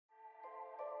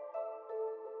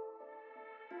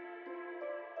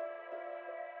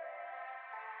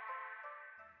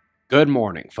Good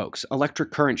morning, folks.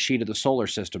 Electric current sheet of the solar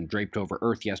system draped over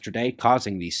Earth yesterday,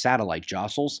 causing these satellite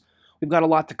jostles. We've got a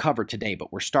lot to cover today,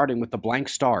 but we're starting with the blank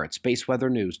star at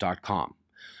spaceweathernews.com.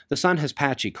 The sun has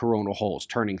patchy coronal holes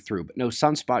turning through, but no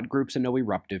sunspot groups and no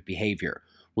eruptive behavior.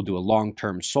 We'll do a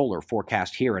long-term solar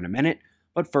forecast here in a minute,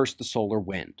 but first the solar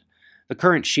wind. The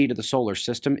current sheet of the solar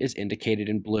system is indicated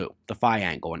in blue, the phi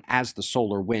angle, and as the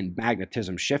solar wind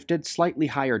magnetism shifted, slightly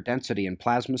higher density and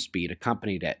plasma speed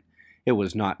accompanied it. It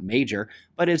was not major,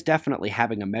 but is definitely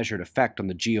having a measured effect on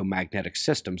the geomagnetic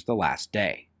systems the last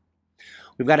day.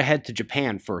 We've got to head to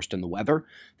Japan first in the weather.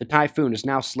 The typhoon is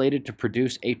now slated to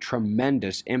produce a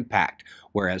tremendous impact,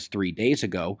 whereas 3 days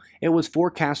ago, it was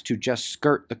forecast to just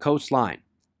skirt the coastline.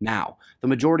 Now, the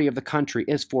majority of the country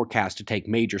is forecast to take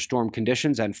major storm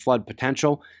conditions and flood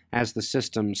potential as the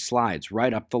system slides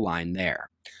right up the line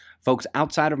there. Folks,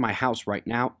 outside of my house right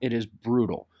now, it is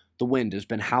brutal. The wind has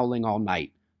been howling all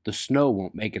night. The snow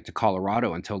won't make it to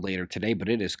Colorado until later today, but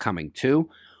it is coming too.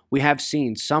 We have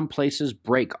seen some places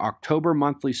break October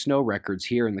monthly snow records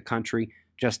here in the country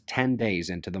just 10 days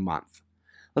into the month.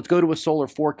 Let's go to a solar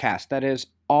forecast that is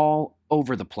all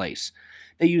over the place.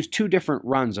 They use 2 different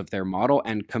runs of their model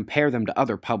and compare them to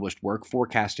other published work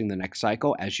forecasting the next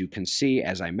cycle. As you can see,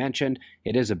 as I mentioned,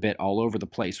 it is a bit all over the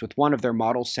place, with one of their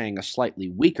models saying a slightly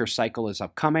weaker cycle is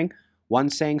upcoming,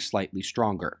 one saying slightly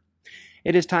stronger.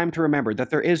 It is time to remember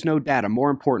that there is no data more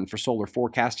important for solar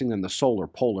forecasting than the solar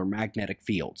polar magnetic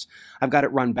fields. I've got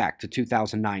it run back to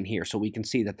 2009 here so we can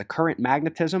see that the current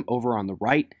magnetism over on the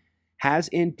right has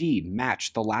indeed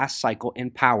matched the last cycle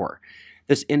in power.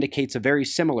 This indicates a very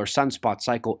similar sunspot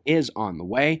cycle is on the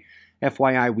way.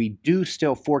 FYI, we do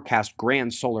still forecast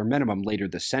grand solar minimum later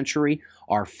this century.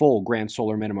 Our full grand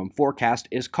solar minimum forecast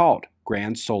is called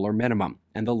Grand Solar Minimum,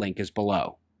 and the link is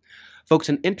below. Folks,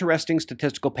 an interesting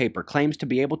statistical paper claims to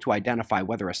be able to identify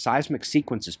whether a seismic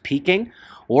sequence is peaking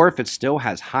or if it still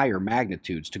has higher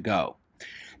magnitudes to go.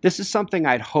 This is something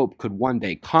I'd hope could one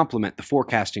day complement the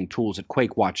forecasting tools at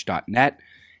Quakewatch.net.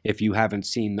 If you haven't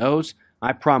seen those,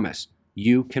 I promise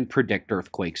you can predict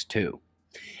earthquakes too.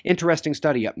 Interesting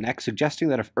study up next suggesting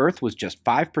that if Earth was just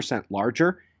 5%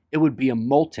 larger, it would be a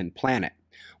molten planet,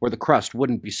 where the crust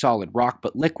wouldn't be solid rock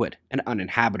but liquid and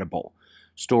uninhabitable.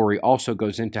 Story also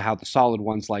goes into how the solid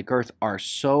ones like Earth are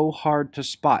so hard to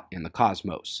spot in the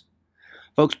cosmos.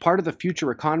 Folks, part of the future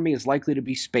economy is likely to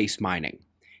be space mining.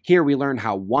 Here we learn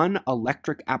how one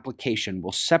electric application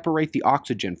will separate the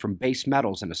oxygen from base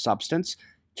metals in a substance,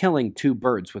 killing 2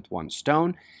 birds with 1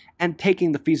 stone, and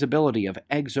taking the feasibility of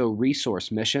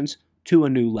exo-resource missions to a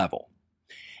new level.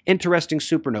 Interesting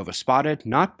supernova spotted,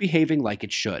 not behaving like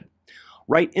it should.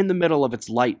 Right in the middle of its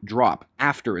light drop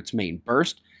after its main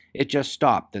burst, it just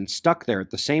stopped and stuck there at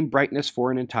the same brightness for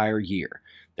an entire year.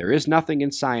 There is nothing in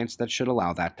science that should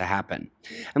allow that to happen.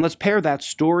 And let's pair that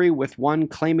story with one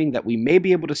claiming that we may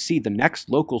be able to see the next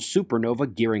local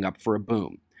supernova gearing up for a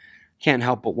boom. Can't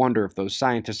help but wonder if those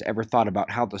scientists ever thought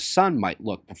about how the sun might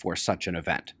look before such an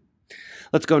event.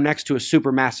 Let's go next to a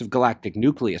supermassive galactic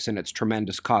nucleus and its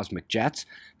tremendous cosmic jets.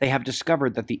 They have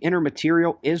discovered that the inner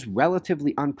material is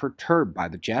relatively unperturbed by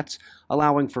the jets,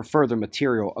 allowing for further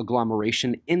material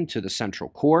agglomeration into the central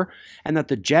core, and that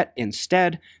the jet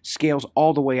instead scales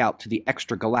all the way out to the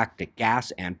extragalactic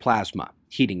gas and plasma,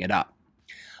 heating it up.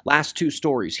 Last 2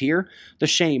 stories here. The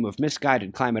shame of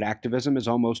misguided climate activism is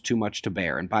almost too much to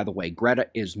bear, and by the way, Greta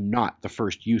is not the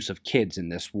first use of kids in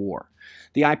this war.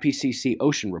 The IPCC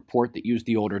Ocean report that used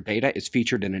the older data is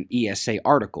featured in an ESA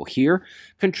article here,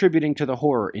 contributing to the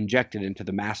horror injected into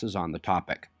the masses on the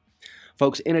topic.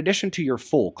 Folks, in addition to your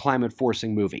full climate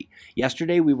forcing movie,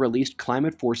 yesterday we released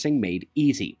Climate Forcing Made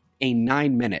Easy, a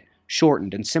 9-minute,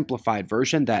 shortened and simplified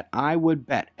version that I would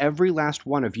bet every last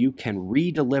one of you can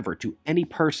re-deliver to any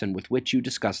person with which you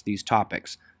discuss these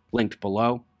topics. Linked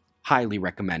below. Highly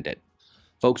recommended.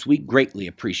 Folks, we greatly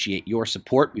appreciate your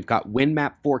support. We've got wind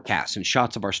map forecasts and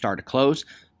shots of our star to close.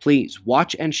 Please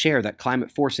watch and share that Climate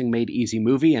Forcing Made Easy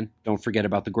movie, and don't forget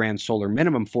about the Grand Solar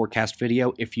Minimum forecast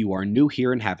video if you are new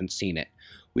here and haven't seen it.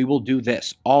 We will do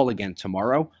this all again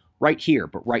tomorrow, right here,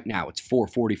 but right now it's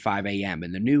 4:45 a.m.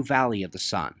 in the new Valley of the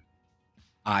Sun.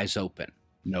 Eyes open,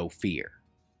 no fear.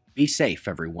 Be safe,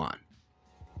 everyone.